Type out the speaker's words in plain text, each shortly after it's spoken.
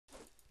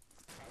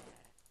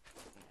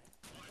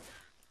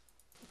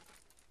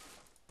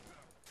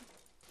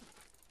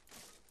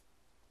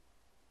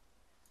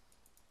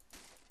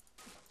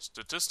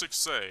Statistics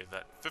say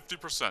that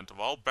 50% of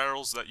all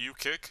barrels that you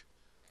kick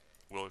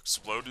will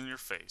explode in your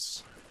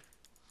face.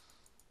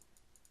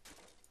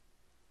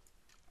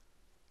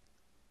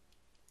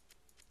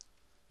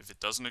 If it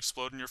doesn't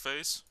explode in your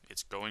face,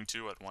 it's going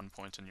to at one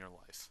point in your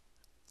life.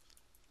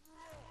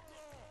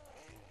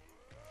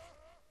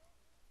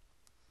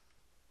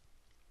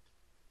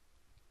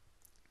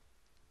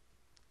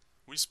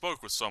 We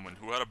spoke with someone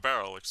who had a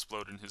barrel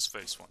explode in his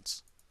face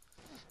once.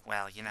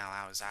 Well,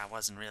 I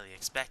wasn't really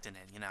expecting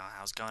it.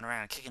 I was going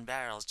around kicking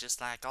barrels just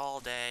like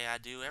all day. I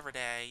do every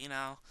day. You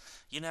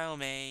know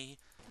me.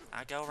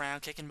 I go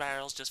around kicking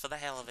barrels just for the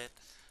hell of it.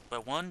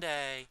 But one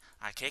day,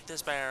 I kicked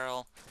this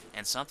barrel,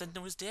 and something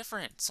was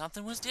different.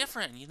 Something was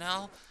different.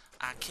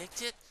 I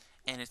kicked it,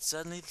 and it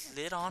suddenly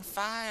lit on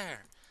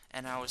fire.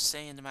 And I was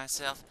saying to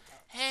myself,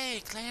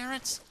 "Hey,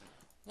 Clarence,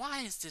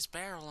 why is this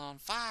barrel on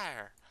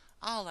fire?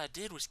 All I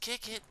did was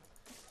kick it."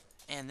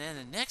 And then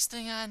the next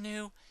thing I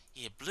knew,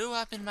 it blew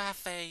up in my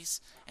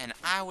face, and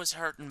I was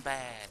hurting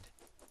bad.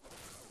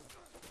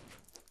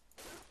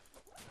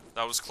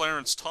 That was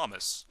Clarence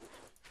Thomas,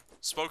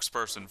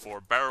 spokesperson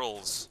for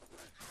Barrels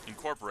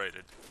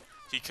Incorporated.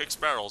 He kicks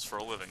barrels for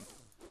a living.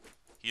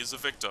 He is a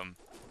victim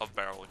of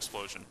barrel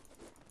explosion.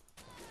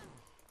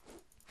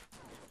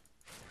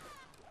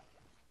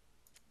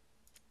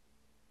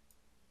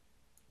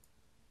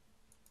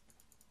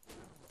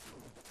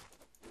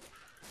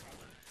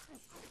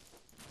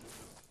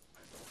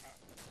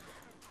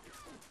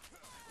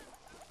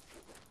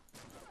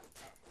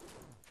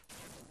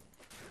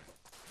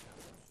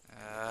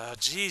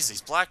 Jeez,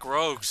 these black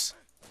rogues.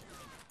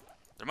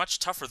 They're much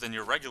tougher than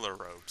your regular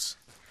rogues.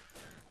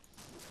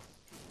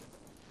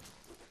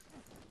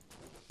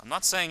 I'm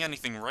not saying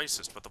anything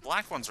racist, but the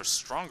black ones are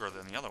stronger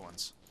than the other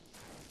ones.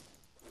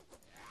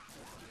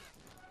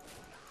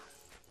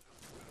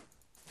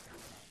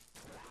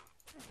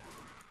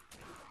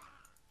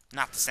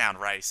 Not to sound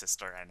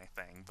racist or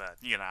anything, but,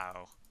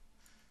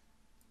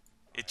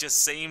 it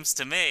just seems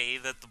to me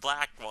that the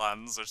black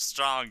ones are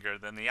stronger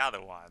than the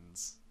other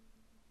ones.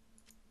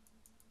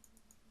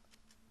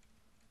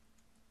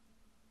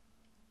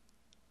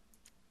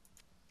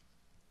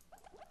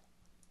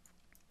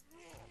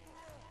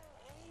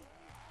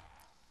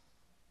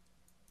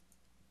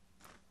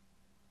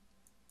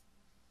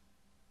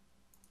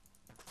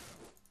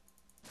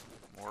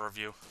 More of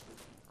you?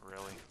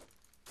 Really?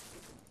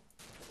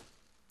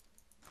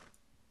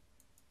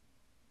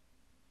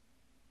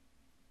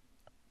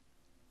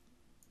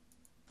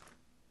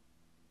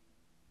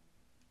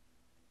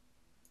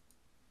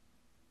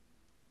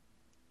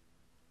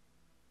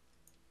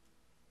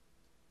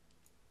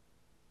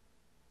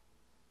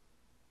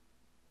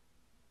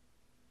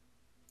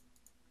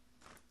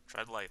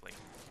 Tread lightly.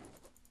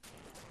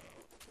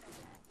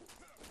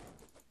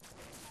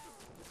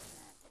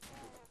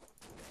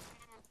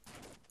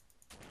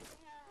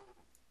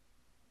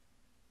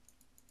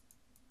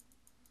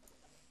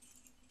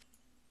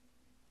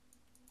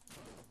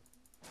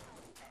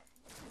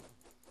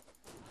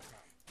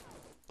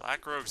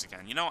 Black rogues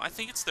again. I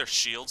think it's their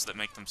shields that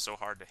make them so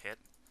hard to hit.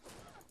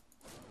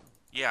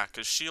 Yeah,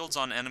 because shields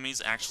on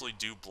enemies actually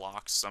do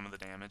block some of the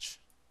damage.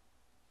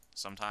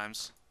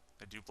 Sometimes.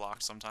 They do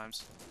block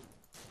sometimes.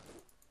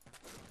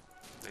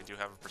 They do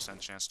have a %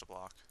 chance to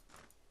block.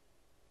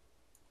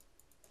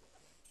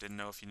 Didn't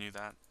know if you knew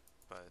that,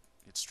 but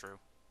it's true.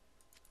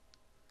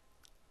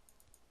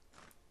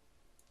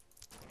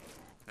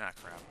 Ah,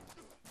 crap.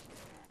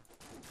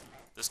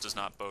 This does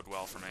not bode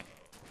well for me.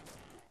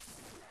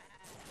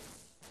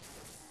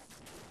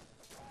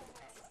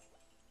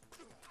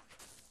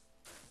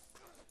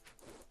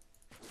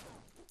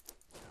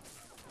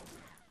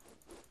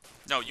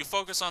 No, you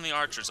focus on the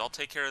archers. I'll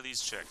take care of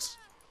these chicks.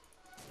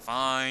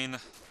 Fine.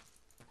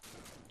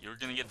 You're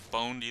gonna get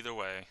boned either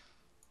way.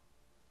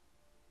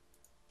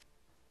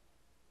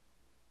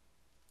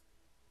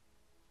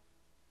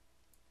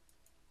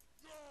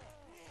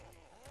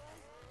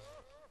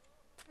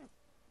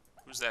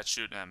 Who's that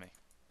shooting at me?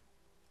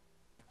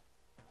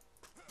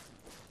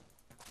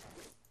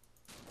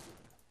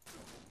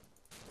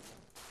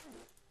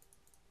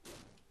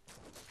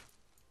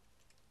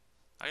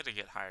 I gotta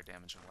get higher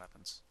damage in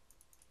weapons.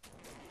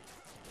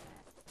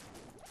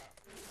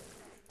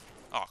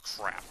 Oh,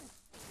 crap.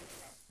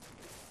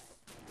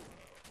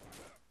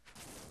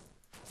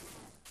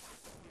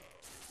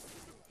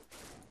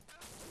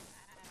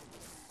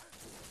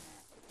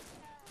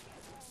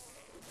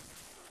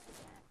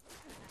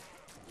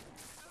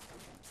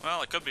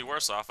 Well, it could be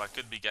worse off. I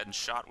could be getting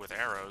shot with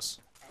arrows.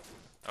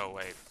 Oh,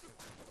 wait.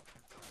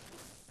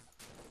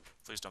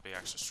 Please don't be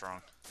extra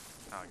strong.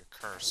 Oh, you're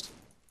cursed.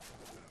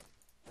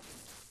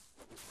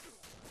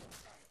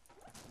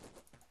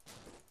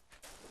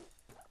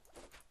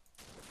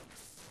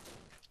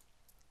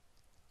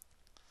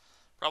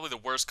 Probably the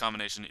worst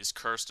combination is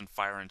cursed and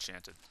fire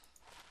enchanted.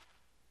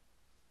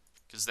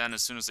 Because then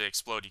as soon as they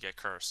explode, you get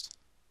cursed.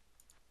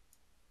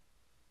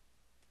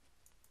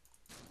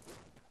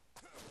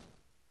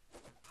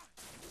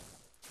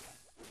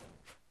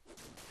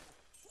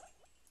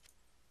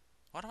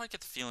 Why do I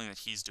get the feeling that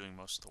he's doing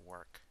most of the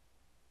work?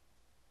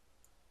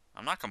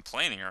 I'm not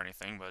complaining or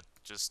anything, but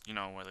just, you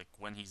know, like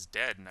when he's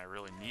dead and I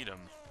really need him,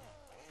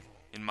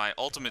 in my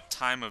ultimate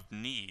time of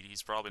need,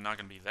 he's probably not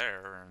going to be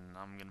there, and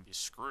I'm going to be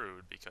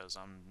screwed because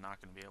I'm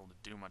not going to be able to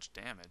do much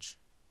damage.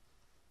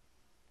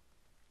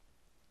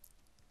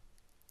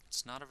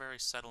 It's not a very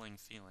settling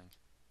feeling.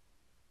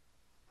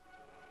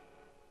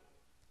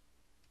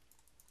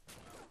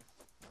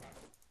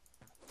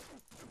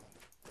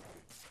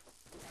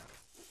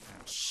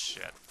 Oh,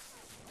 shit.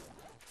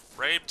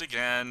 Raped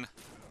again.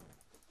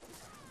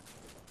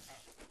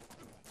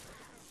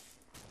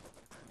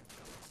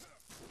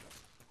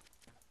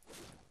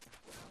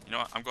 You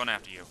know what? I'm going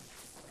after you.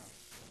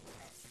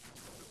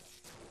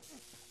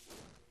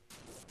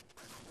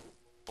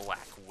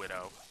 Black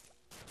Widow.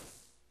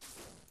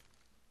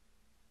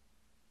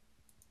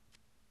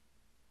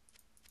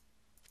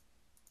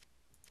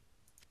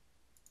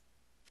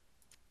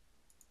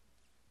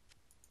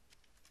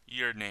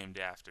 You're named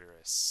after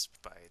a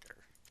spider.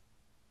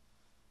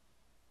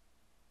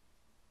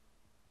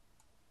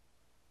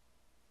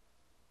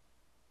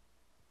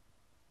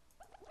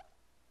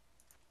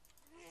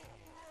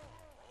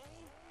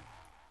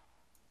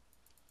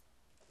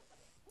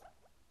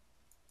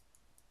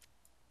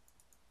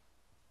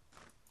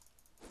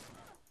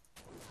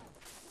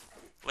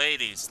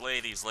 Ladies,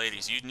 ladies,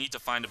 ladies, you need to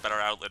find a better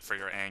outlet for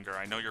your anger.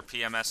 I know you're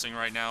PMSing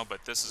right now,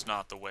 but this is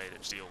not the way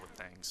to deal with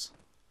things.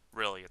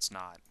 Really, it's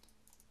not.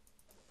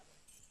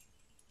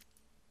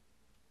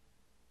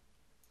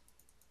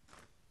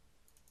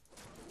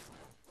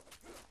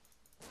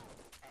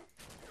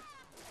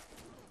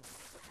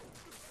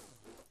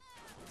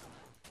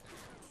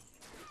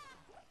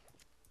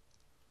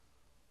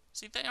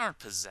 See, they aren't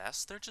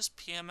possessed, they're just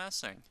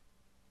PMSing.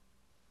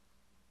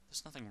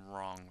 There's nothing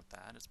wrong with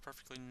that, it's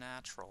perfectly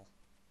natural.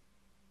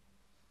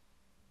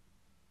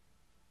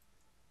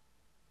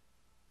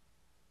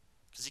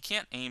 Because you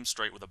can't aim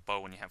straight with a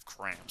bow when you have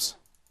cramps.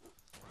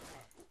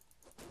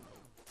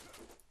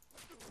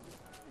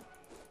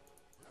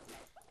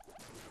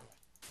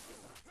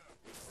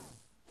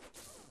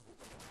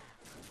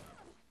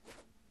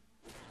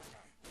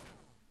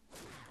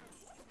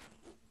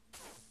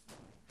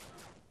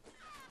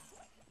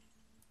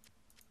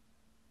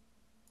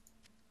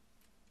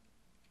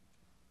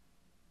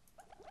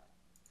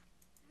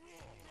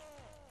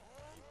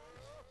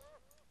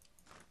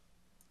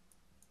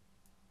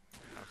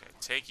 Okay,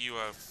 take you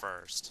out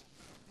first.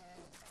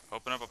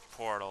 Open up a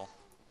portal.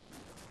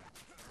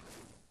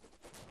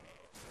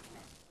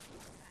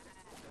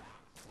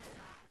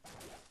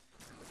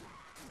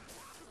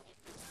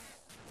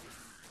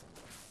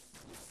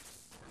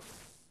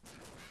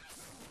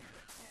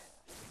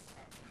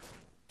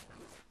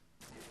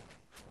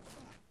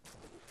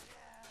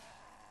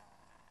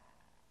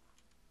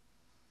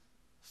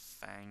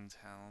 Fanged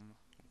Helm,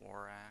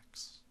 War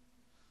Axe,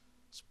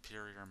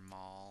 Superior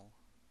Maul.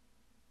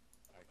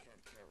 I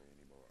can't carry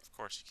anymore. Of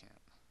course you can't.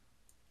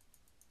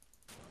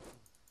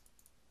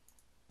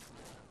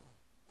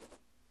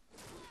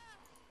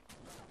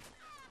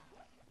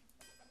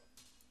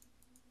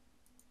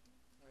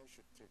 I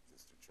should take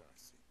this to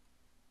Charcy.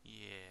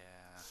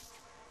 Yeah.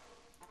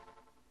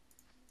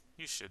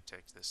 You should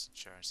take this to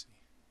Charcy.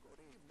 Good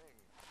evening.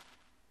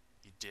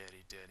 You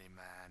ditty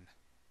man.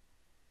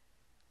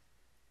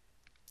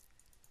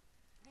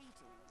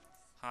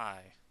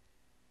 Hi.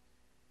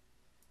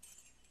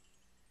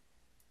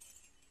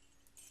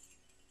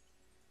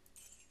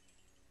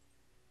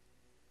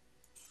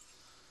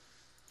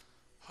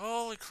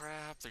 Holy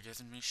crap, they're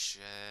giving me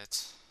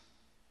shit.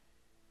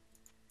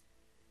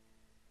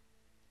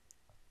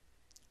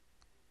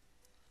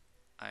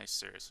 I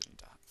seriously need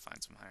to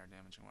find some higher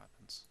damaging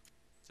weapons.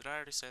 Did I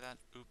already say that?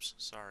 Oops,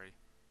 sorry.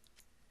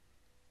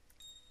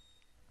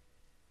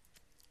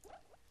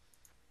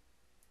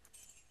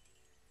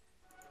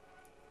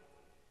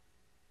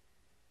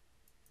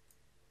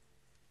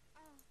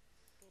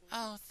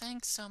 Oh,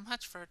 thanks so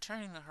much for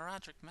returning the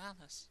Herodric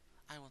Malice.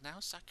 I will now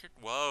suck your...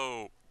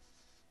 Whoa!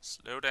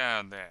 Slow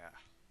down there.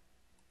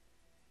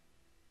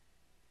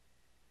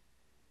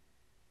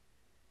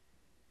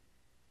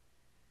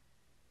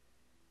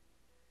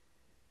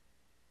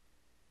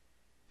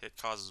 Hit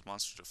causes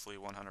monster to flee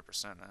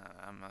 100%.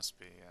 That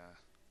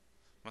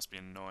must be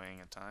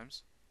annoying at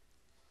times.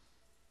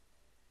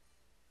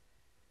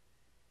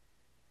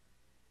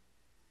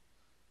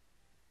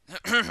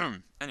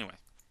 Anyway.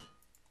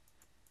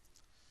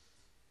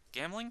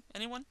 Gambling?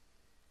 Anyone?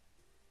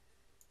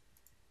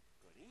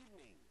 Good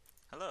evening.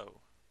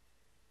 Hello.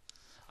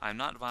 I'm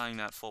not buying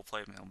that full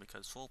plate mail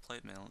because full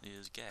plate mail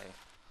is gay.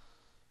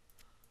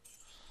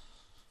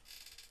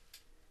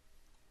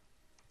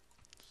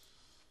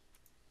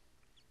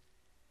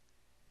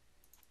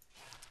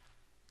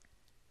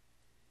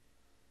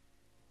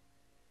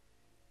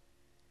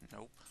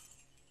 Nope.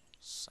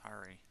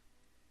 Sorry.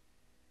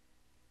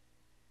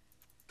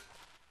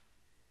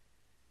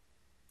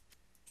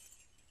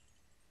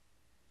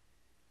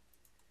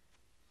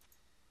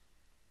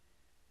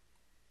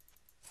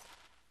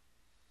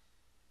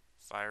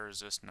 Fire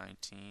resist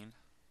 19.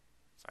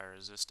 Fire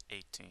resist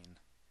 18.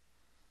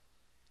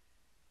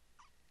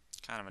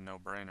 Kind of a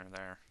no-brainer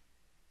there.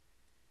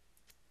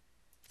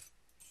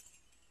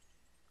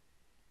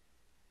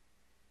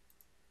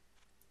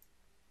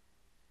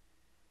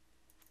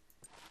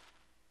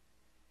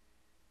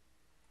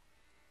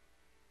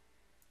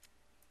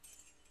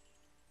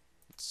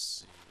 Let's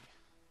see.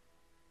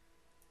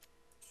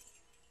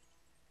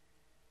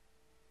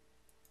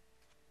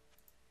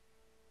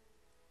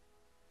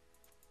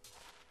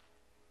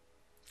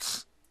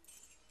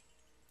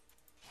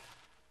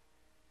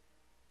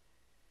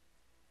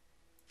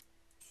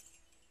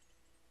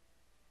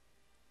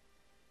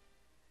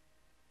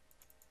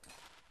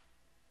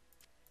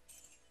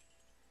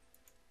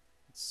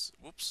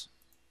 Whoops.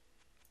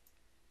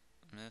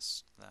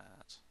 Missed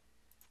that.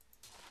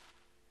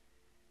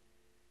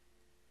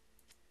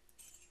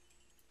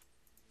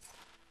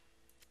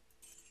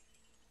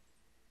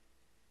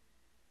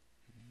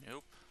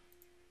 Nope.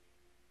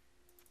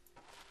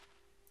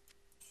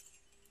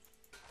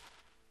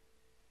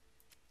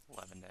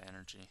 Eleven to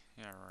energy.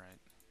 Yeah, right.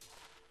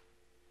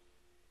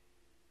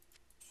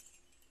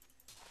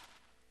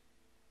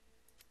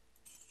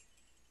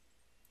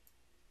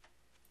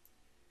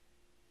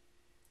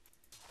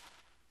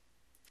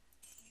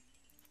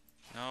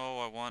 No,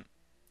 I want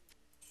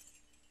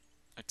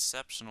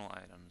exceptional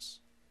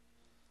items.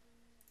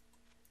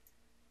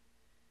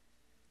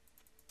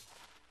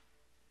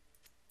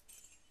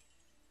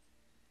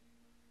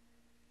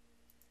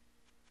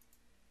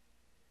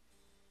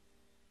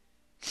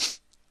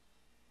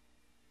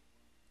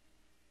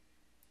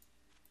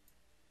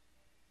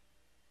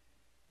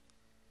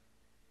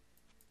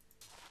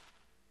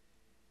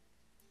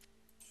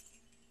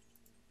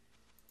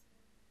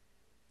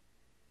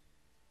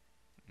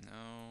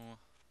 No.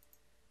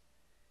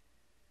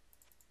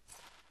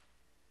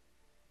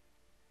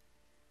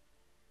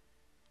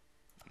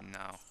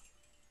 No.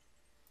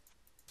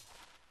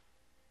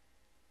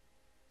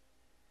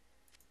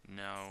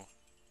 No.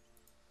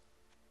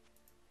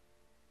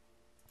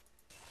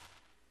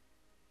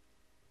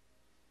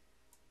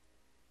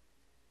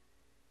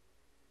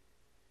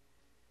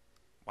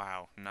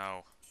 Wow,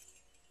 no.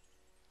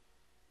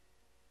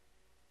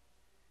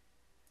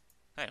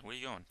 Hey, where are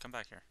you going? Come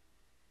back here.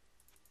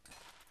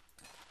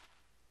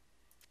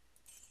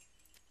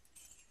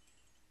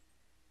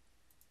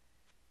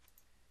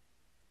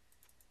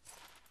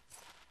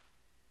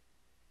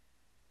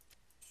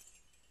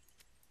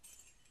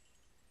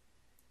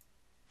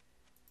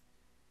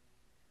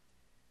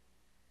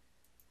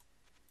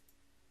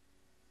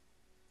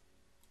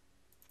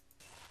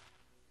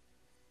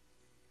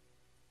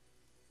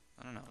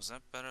 I don't know, is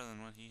that better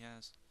than what he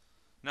has?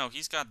 No,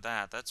 he's got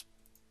that. That's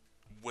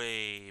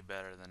way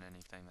better than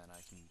anything that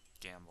I can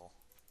gamble.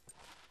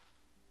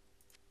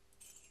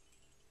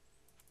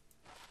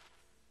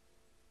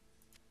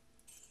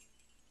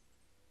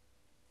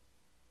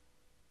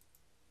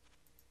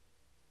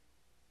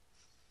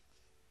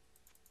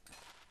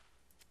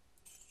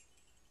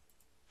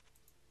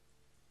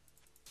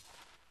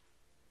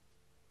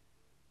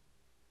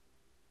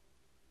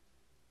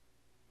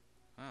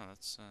 Oh,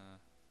 that's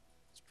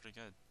pretty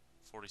good.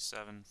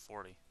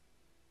 47-40.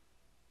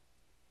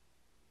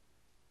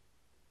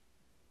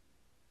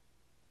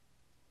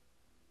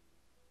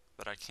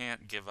 But I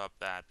can't give up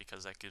that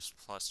because that gives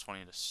plus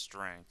 20 to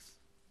strength.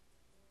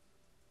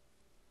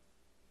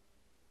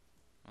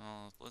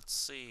 Well, let's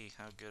see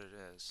how good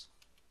it is.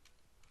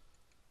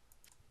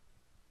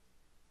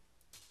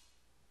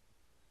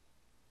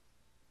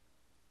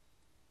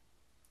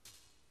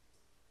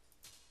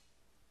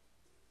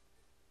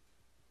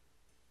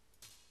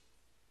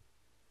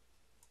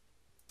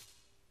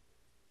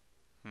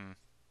 Hmm.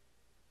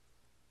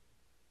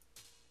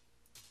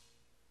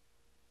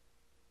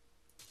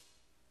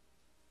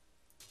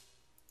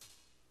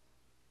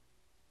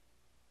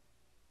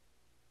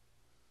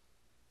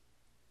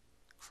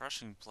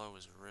 Crushing blow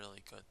is really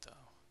good though.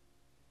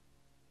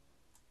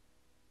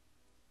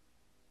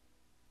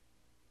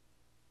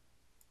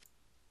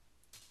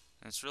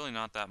 And it's really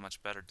not that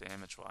much better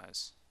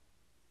damage-wise.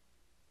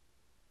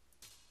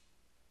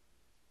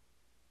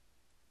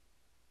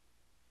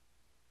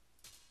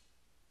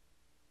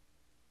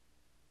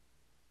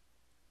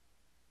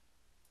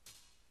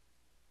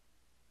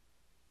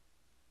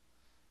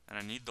 And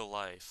I need the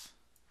life.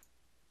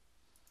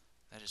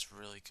 That is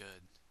really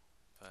good,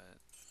 but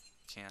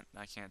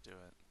I can't do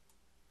it.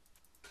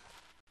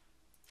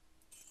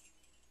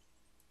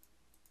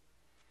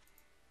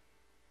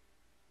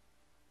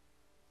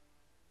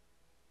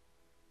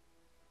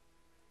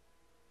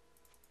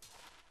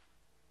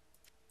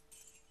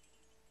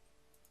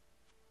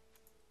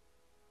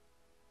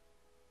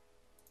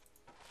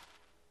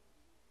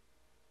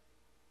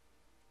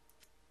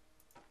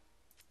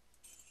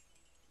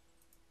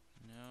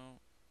 No.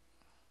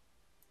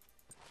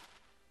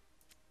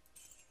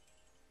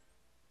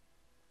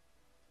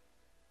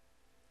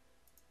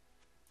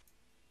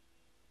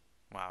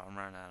 Wow, I'm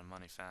running out of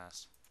money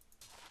fast.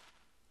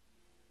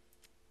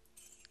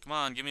 Come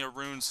on, give me a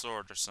rune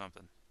sword or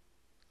something.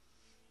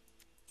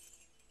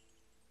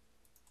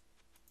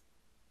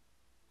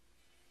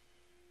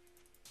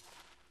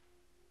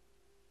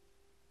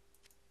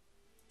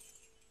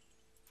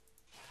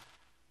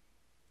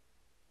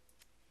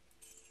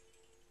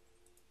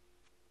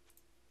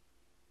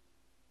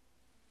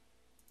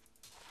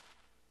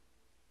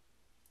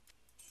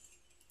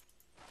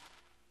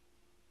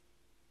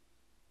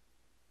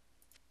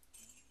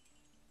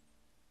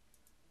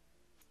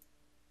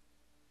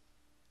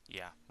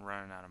 Yeah,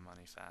 running out of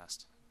money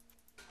fast.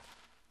 I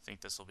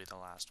think this will be the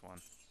last one.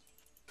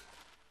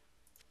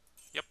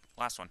 Yep,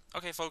 last one.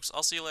 Okay, folks,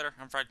 I'll see you later.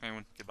 I'm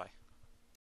FragPenguin. Goodbye.